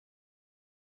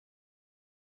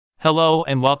Hello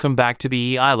and welcome back to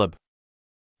BEEiLab.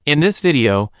 In this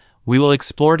video, we will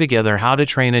explore together how to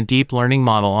train a deep learning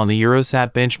model on the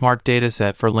EuroSat benchmark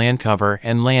dataset for land cover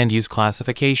and land use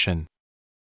classification.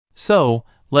 So,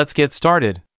 let's get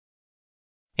started.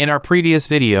 In our previous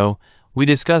video, we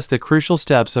discussed the crucial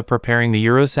steps of preparing the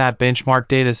EuroSat benchmark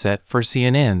dataset for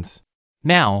CNNs.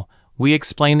 Now, we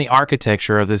explain the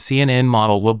architecture of the CNN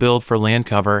model we'll build for land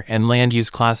cover and land use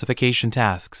classification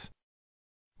tasks.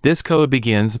 This code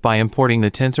begins by importing the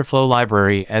TensorFlow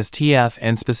library as TF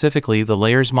and specifically the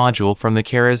layers module from the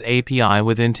Keras API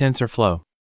within TensorFlow.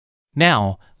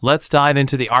 Now, let's dive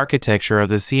into the architecture of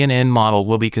the CNN model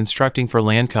we'll be constructing for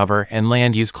land cover and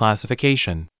land use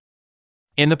classification.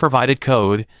 In the provided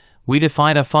code, we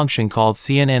define a function called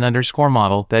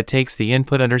CNN_model that takes the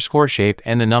input shape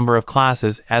and the number of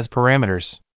classes as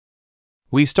parameters.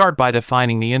 We start by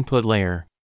defining the input layer.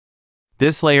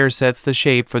 This layer sets the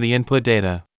shape for the input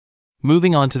data.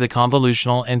 Moving on to the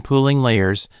convolutional and pooling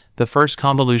layers, the first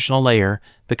convolutional layer,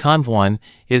 the conv1,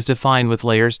 is defined with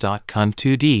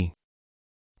layers.conv2d.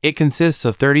 It consists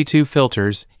of 32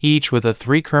 filters, each with a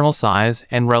 3 kernel size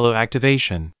and relu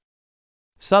activation.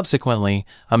 Subsequently,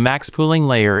 a max pooling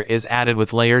layer is added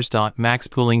with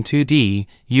layers.maxpooling2d,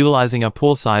 utilizing a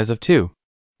pool size of 2.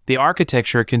 The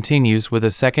architecture continues with a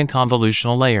second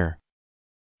convolutional layer.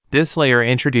 This layer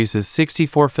introduces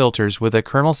 64 filters with a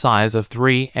kernel size of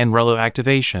 3 and relu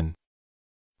activation.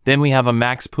 Then we have a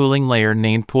max pooling layer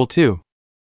named pool2.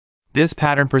 This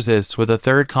pattern persists with a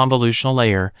third convolutional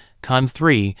layer,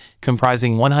 conv3,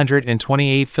 comprising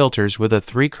 128 filters with a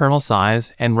 3 kernel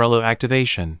size and relu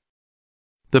activation.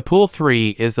 The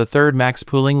pool3 is the third max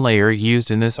pooling layer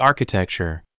used in this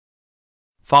architecture.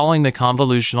 Following the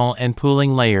convolutional and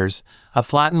pooling layers, a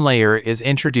flatten layer is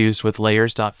introduced with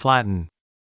layers.flatten.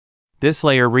 This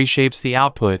layer reshapes the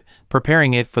output,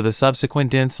 preparing it for the subsequent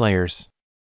dense layers.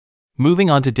 Moving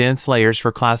on to dense layers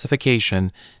for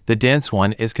classification, the dense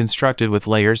one is constructed with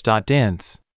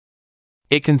layers.dense.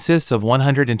 It consists of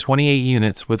 128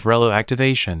 units with relu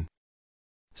activation.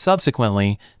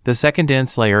 Subsequently, the second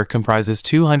dense layer comprises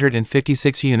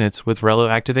 256 units with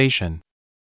relu activation.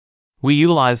 We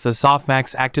utilize the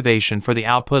softmax activation for the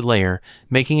output layer,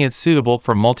 making it suitable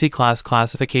for multi-class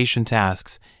classification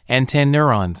tasks, and 10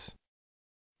 neurons.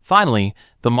 Finally,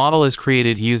 the model is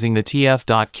created using the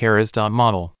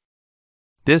tf.keras.model.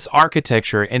 This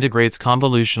architecture integrates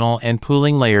convolutional and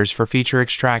pooling layers for feature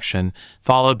extraction,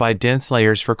 followed by dense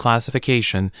layers for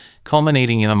classification,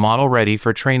 culminating in a model ready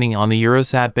for training on the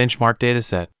EuroSat benchmark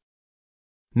dataset.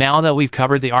 Now that we've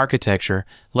covered the architecture,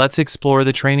 let's explore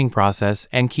the training process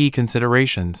and key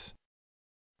considerations.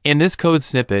 In this code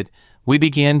snippet, we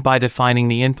begin by defining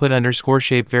the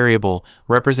input_shape variable,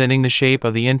 representing the shape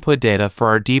of the input data for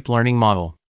our deep learning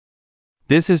model.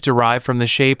 This is derived from the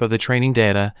shape of the training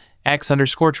data,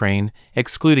 x_train,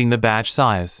 excluding the batch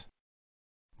size.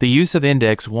 The use of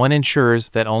index 1 ensures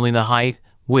that only the height,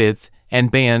 width, and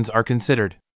bands are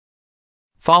considered.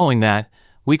 Following that,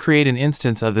 we create an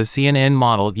instance of the CNN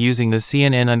model using the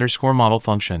CNN_model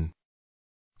function.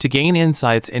 To gain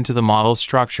insights into the model's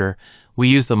structure, we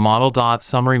use the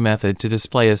model.summary method to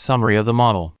display a summary of the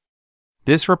model.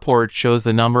 This report shows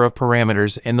the number of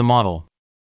parameters in the model.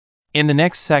 In the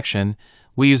next section,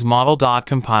 we use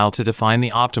model.compile to define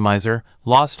the optimizer,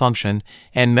 loss function,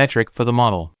 and metric for the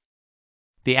model.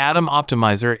 The atom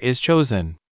optimizer is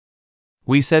chosen.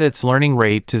 We set its learning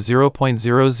rate to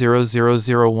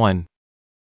 0.00001.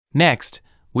 Next,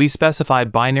 we specify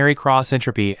binary cross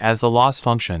entropy as the loss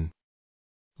function.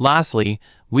 Lastly,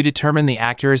 we determine the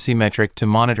accuracy metric to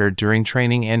monitor during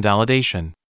training and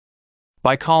validation.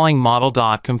 By calling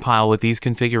model.compile with these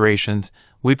configurations,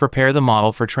 we prepare the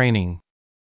model for training.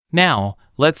 Now,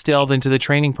 let's delve into the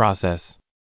training process.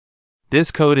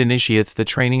 This code initiates the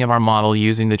training of our model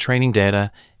using the training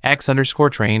data,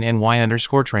 x_train and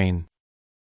y_train.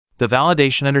 The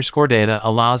validation_data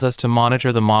allows us to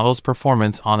monitor the model's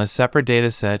performance on a separate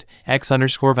dataset,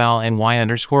 x_val and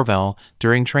y_val,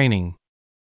 during training.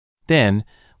 Then,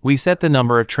 we set the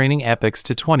number of training epochs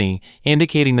to 20,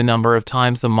 indicating the number of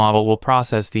times the model will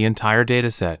process the entire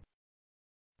dataset.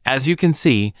 As you can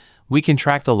see, we can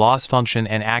track the loss function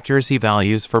and accuracy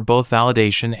values for both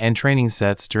validation and training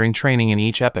sets during training in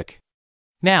each epoch.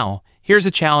 Now, here's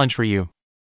a challenge for you.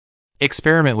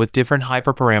 Experiment with different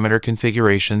hyperparameter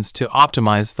configurations to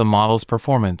optimize the model's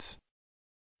performance.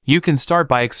 You can start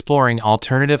by exploring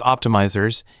alternative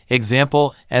optimizers,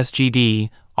 example SGD,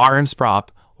 RMSprop,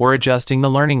 or adjusting the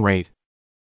learning rate.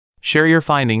 Share your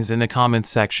findings in the comments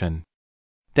section.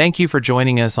 Thank you for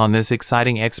joining us on this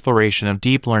exciting exploration of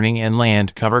deep learning and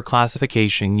land cover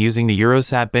classification using the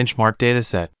EuroSat benchmark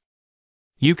dataset.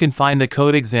 You can find the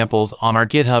code examples on our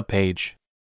GitHub page.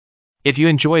 If you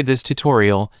enjoyed this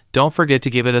tutorial, don't forget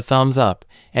to give it a thumbs up,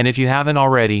 and if you haven't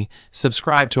already,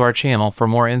 subscribe to our channel for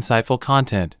more insightful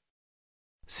content.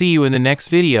 See you in the next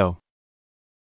video.